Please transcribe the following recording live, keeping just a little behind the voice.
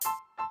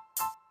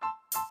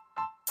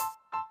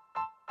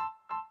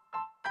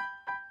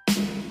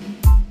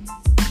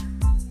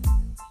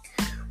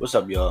What's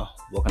up, y'all?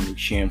 Welcome to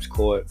Champs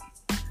Court.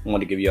 I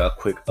want to give you a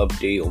quick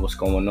update on what's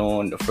going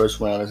on. The first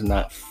round is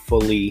not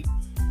fully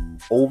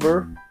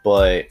over,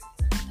 but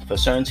for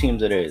certain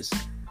teams it is.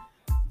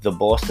 The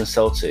Boston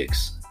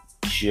Celtics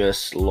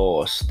just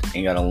lost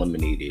and got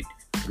eliminated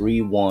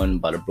 3-1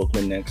 by the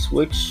Brooklyn Nets,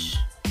 which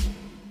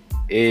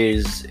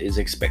is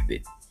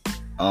expected.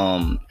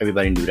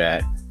 Everybody knew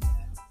that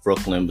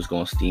Brooklyn was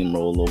going to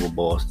steamroll over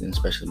Boston,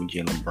 especially with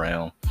Jaylen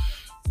Brown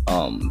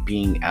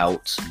being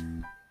out.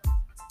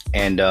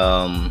 And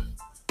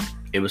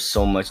it was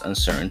so much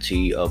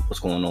uncertainty of what's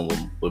going on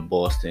with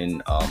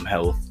Boston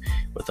health,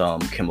 with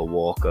Kemba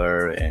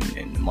Walker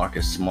and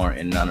Marcus Smart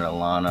and not in the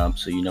lineup,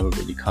 so you never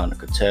really kind of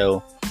could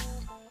tell.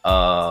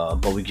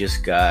 But we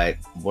just got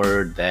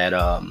word that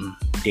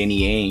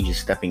Danny Ainge is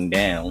stepping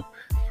down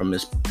from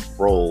his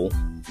role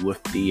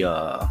with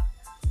the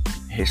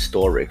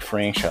historic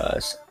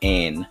franchise,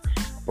 and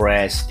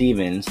Brad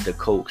Stevens, the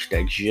coach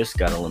that just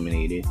got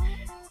eliminated,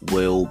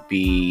 will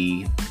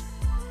be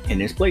in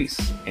his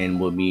place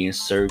and will be in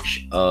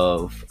search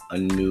of a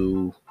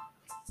new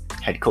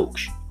head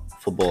coach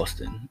for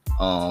Boston.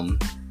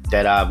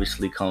 That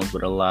obviously comes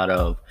with a lot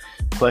of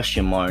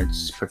question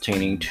marks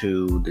pertaining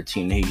to the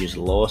team that he just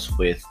lost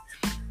with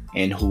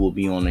and who will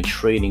be on the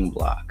trading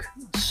block.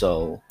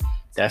 So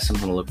that's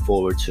something to look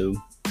forward to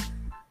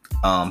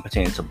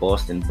pertaining to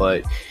Boston.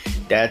 But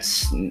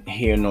that's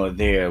here nor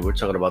there. We're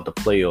talking about the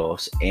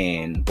playoffs,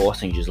 and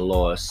Boston just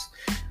lost.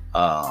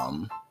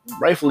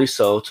 Rightfully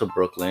so, to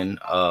Brooklyn.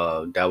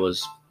 That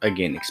was,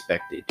 again,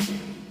 expected.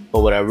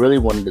 But what I really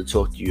wanted to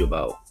talk to you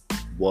about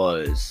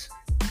was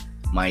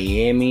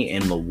Miami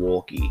and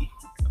Milwaukee.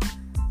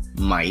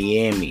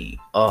 Miami.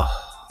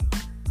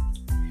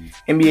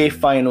 NBA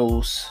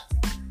Finals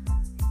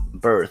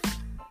berth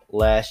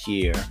last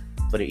year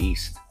for the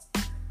East.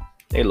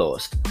 They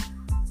lost.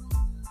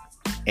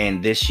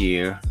 And this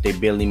year, they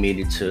barely made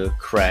it to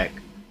crack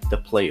the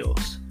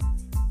playoffs.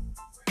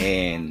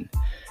 And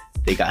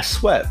they got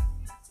swept.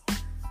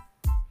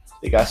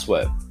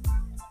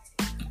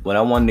 What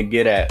I wanted to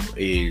get at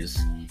is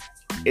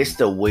it's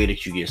the way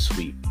that you get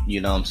swept.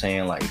 You know what I'm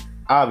saying? Like,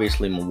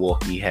 obviously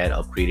Milwaukee had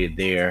upgraded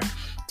their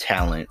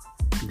talent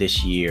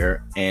this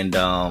year, and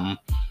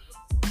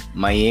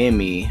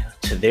Miami,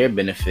 to their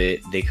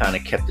benefit, they kind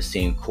of kept the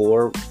same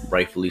core,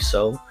 rightfully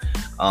so.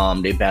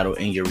 They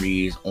battled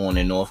injuries on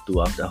and off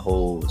throughout the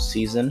whole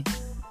season.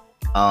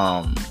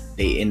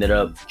 They ended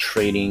up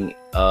trading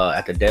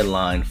at the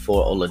deadline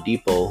for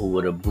Oladipo, who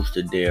would have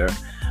boosted their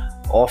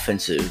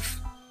offensive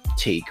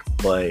take,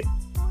 but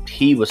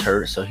he was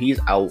hurt, so he's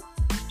out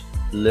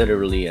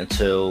literally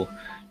until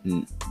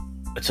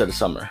the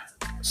summer.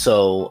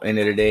 So end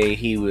of the day,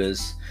 he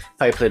was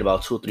probably played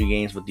about 2 or 3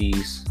 games with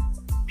these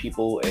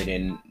people, and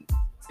then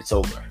it's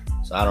over.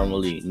 So I don't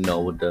really know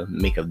what to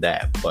make of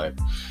that, but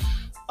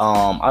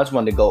I just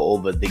wanted to go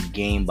over the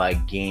game by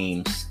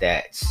game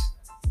stats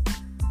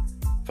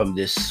from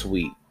this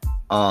sweep.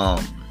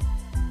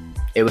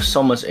 It was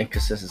so much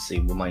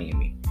inconsistency with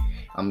Miami.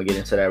 I'm going to get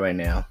into that right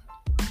now.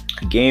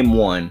 Game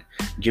 1,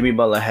 Jimmy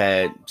Butler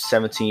had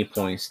 17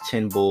 points,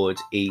 10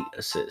 boards, 8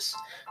 assists.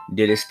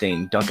 Did his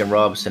thing. Duncan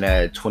Robinson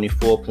had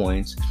 24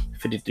 points,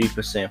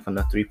 53% from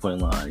the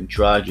 3-point line.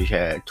 Dragic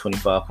had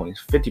 25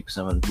 points, 50%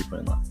 from the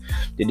 3-point line.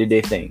 They did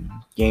their thing.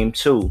 Game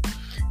 2,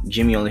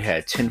 Jimmy only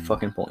had 10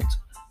 fucking points.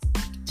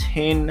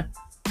 10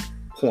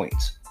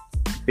 points.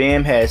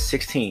 Bam had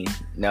 16.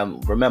 Now,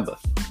 remember,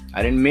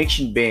 I didn't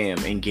mention Bam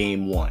in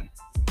Game 1.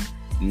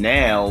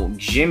 Now,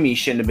 Jimmy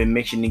shouldn't have been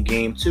mentioned in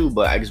Game 2,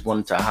 but I just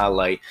wanted to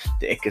highlight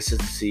the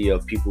inconsistency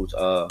of people's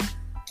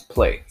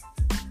play.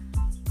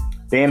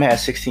 Bam had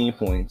 16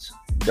 points.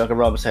 Duncan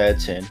Robinson had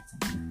 10.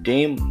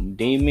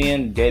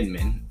 Dwayne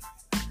Dedman,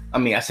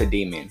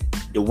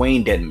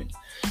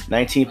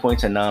 19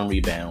 points and 9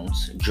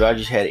 rebounds.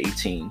 Dragic had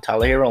 18.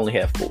 Tyler Herro only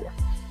had 4.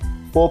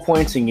 4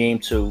 points in Game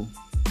 2.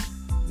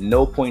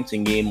 No points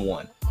in Game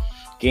 1.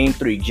 Game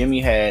 3,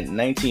 Jimmy had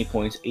 19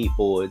 points, 8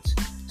 boards,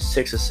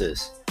 6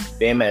 assists.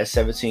 Bam had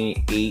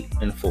 17, 8,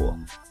 and 4.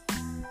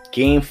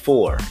 Game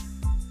 4.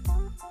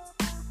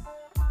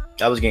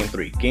 That was Game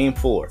 3. Game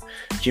 4.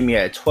 Jimmy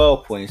had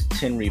 12 points,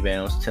 10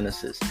 rebounds, 10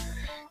 assists.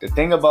 The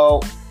thing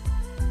about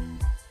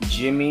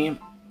Jimmy,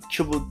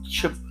 triple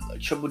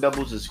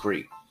doubles is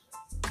great.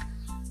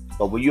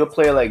 But when you're a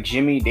player like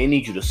Jimmy, they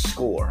need you to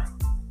score.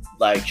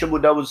 Like, triple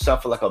doubles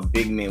stuff for like a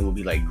big man will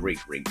be like great.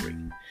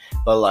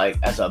 But like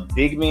as a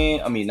big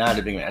man, not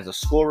a big man, as a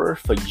scorer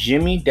for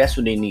Jimmy, that's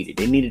what they needed.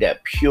 They needed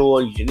that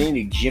they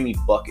needed Jimmy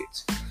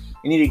buckets.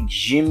 And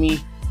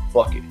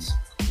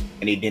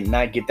they did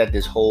not get that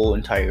this whole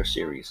entire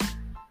series.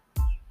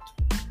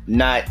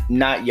 Not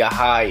your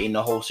high in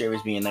the whole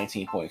series being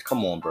 19 points.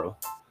 Come on, bro.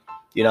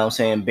 You know what I'm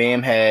saying?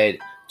 Bam had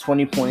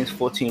 20 points,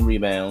 14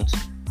 rebounds,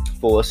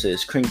 4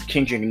 assists.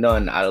 Kendrick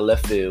Nunn out of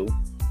left field,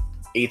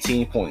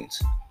 18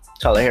 points.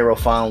 Tyler Herro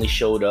finally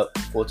showed up,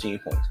 14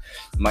 points.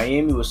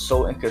 Miami was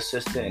so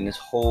inconsistent in this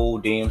whole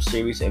damn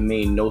series, it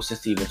made no sense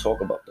to even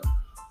talk about them.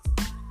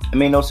 It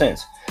made no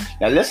sense.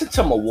 Now listen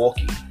to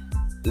Milwaukee.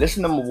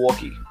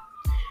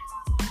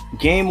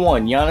 Game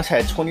 1, Giannis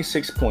had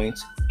 26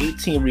 points,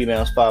 18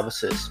 rebounds, 5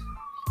 assists.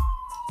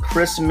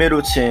 Chris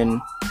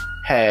Middleton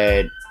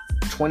had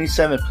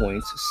 27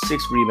 points,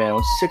 6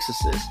 rebounds, 6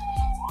 assists.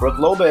 Brook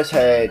Lopez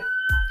had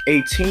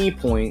 18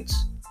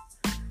 points,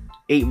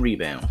 8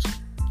 rebounds.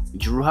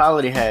 Jrue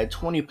Holiday had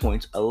 20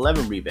 points,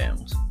 11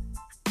 rebounds.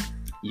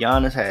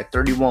 Giannis had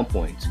 31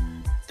 points,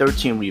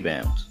 13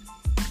 rebounds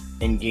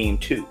in Game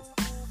 2.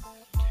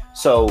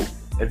 So,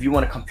 if you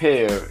want to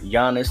compare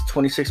Giannis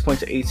 26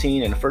 points to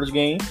 18 in the first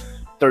game,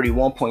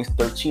 31 points,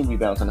 13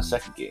 rebounds in the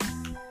second game.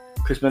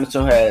 Chris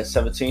Middleton had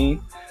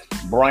 17.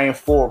 Brian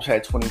Forbes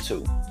had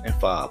 22 and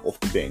 5 off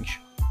the bench.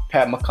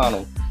 Pat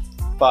McConnell,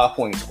 5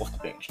 points off the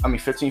bench.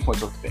 15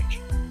 points off the bench.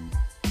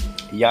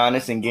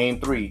 Giannis in Game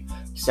 3,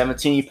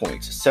 17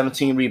 points,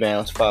 17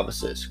 rebounds, 5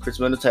 assists. Chris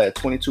Middleton had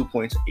 22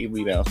 points, 8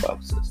 rebounds, 5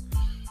 assists.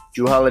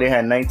 Jrue Holiday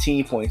had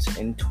 19 points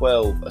and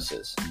 12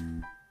 assists.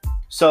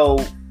 So,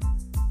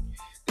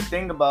 the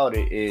thing about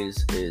it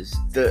is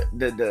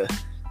the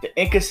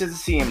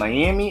inconsistency in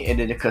Miami and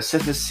then the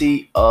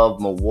consistency of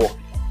Milwaukee.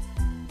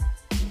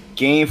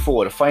 Game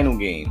 4, the final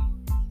game.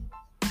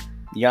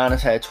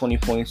 Giannis had 20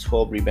 points,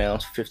 12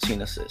 rebounds,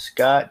 15 assists.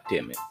 God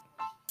damn it.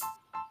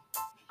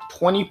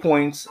 20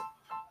 points,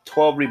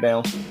 12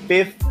 rebounds,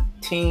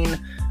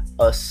 15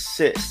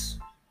 assists.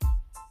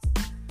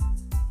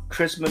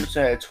 Chris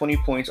Middleton had 20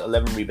 points,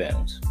 11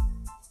 rebounds.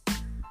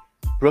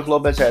 Brook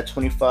Lopez had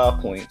 25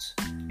 points,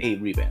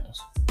 8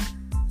 rebounds.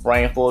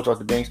 Brian Forbes off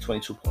the bench,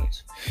 22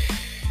 points.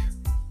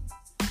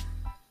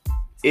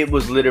 It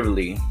was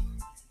literally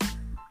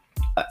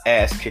an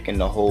ass kicking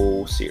the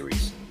whole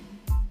series.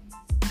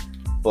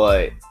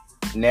 But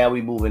now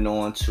we moving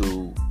on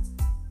to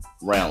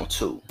round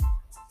 2.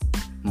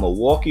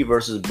 Milwaukee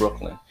versus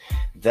Brooklyn.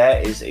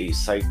 That is a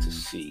sight to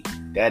see.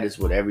 That is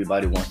what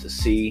everybody wants to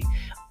see.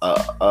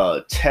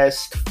 A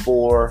test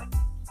for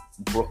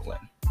Brooklyn.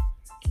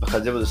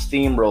 Because there was a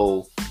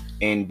steamroll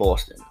in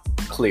Boston.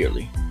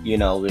 Clearly.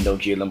 With no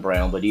Jaylen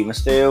Brown. But even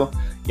still,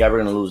 y'all were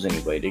going to lose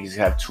anyway. They just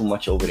have too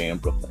much over there in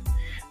Brooklyn.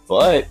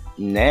 But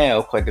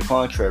now, quite the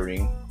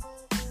contrary,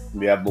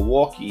 we have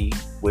Milwaukee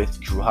with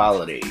Jrue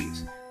Holiday,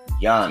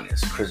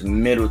 Giannis, Chris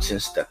Middleton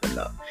stepping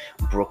up,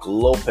 Brook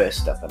Lopez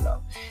stepping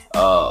up,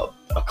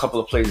 a couple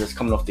of players that's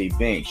coming off their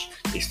bench.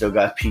 They still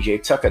got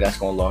PJ Tucker that's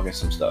going to log in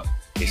some stuff.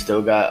 They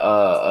still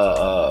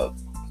got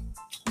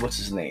what's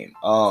his name?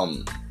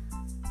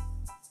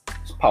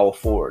 It's power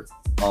forward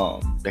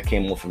that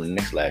came over from the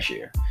Knicks last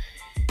year.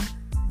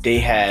 They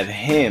have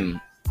him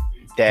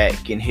that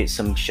can hit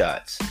some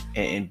shots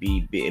and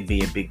be a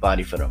big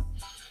body for them.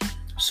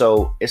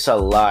 So it's a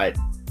lot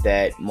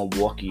that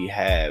Milwaukee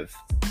have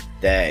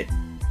that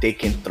they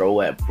can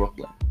throw at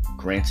Brooklyn.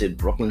 Granted,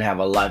 Brooklyn have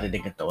a lot that they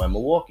can throw at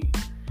Milwaukee.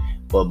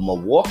 But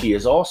Milwaukee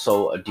is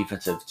also a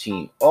defensive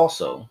team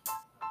also.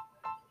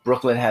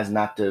 Brooklyn has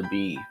not to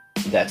be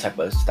that type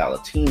of style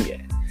of team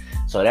yet.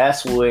 So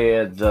that's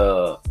where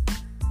the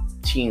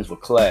teams will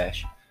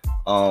clash.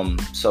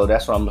 So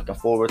that's what I'm looking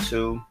forward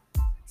to.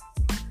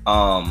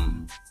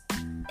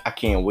 I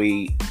can't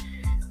wait.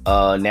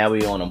 Now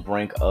we're on the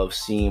brink of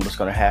seeing what's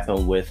going to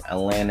happen with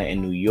Atlanta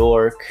and New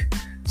York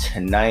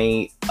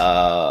tonight.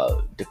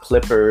 The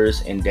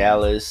Clippers in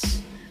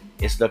Dallas.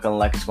 It's looking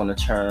like it's going to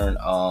turn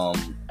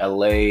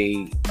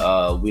LA.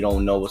 We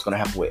don't know what's going to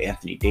happen with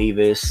Anthony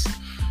Davis.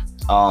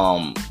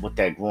 With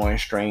that groin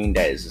strain,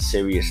 that is a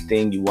serious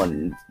thing. You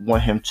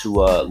want him to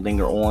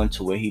linger on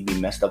to where he be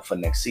messed up for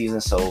next season.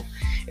 So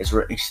it's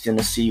really interesting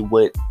to see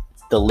what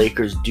the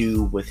Lakers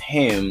do with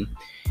him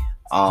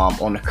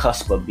on the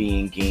cusp of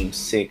being Game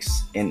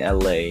 6 in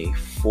LA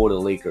for the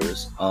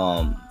Lakers.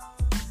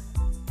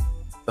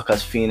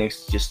 Because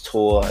Phoenix just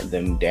tore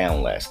them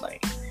down last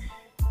night.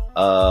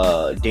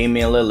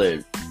 Damian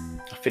Lillard,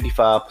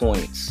 55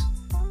 points,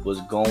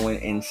 was going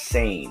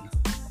insane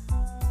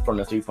from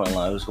the 3-point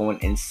line. It was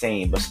going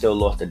insane, but still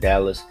lost to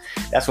Dallas.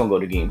 That's going to go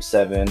to Game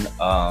 7.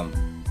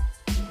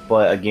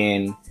 But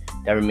again,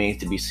 that remains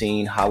to be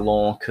seen. How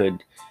long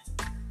could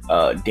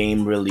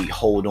Dame really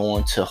hold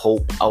on to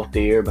hope out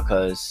there?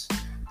 Because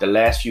the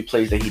last few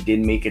plays that he did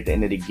make at the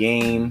end of the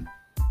game,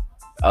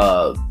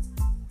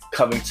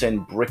 Covington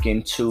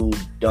bricking 2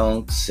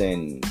 dunks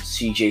and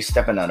CJ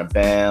stepping out of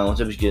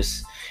bounds. It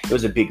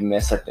was a big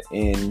mess at the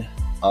end.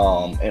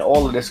 And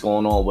all of this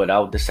going on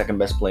without the second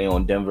best player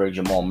on Denver,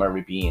 Jamal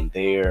Murray, being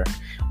there.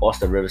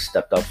 Austin Rivers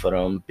stepped up for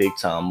them. Big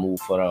time move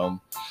for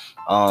them.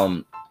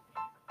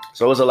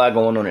 So there's a lot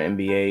going on in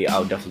the NBA.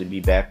 I'll definitely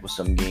be back with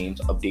some games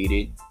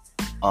updated.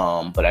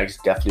 But I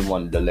just definitely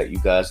wanted to let you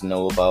guys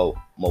know about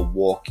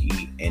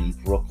Milwaukee and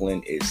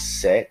Brooklyn is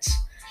set.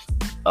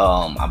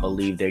 I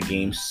believe their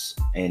games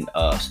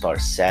start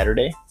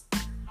Saturday.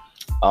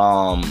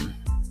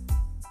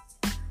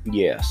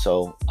 Yeah,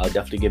 so I'll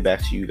definitely get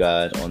back to you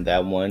guys on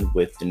that one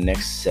with the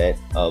next set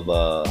of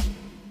the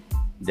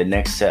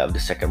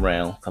second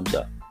round comes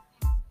up.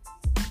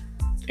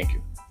 Thank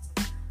you.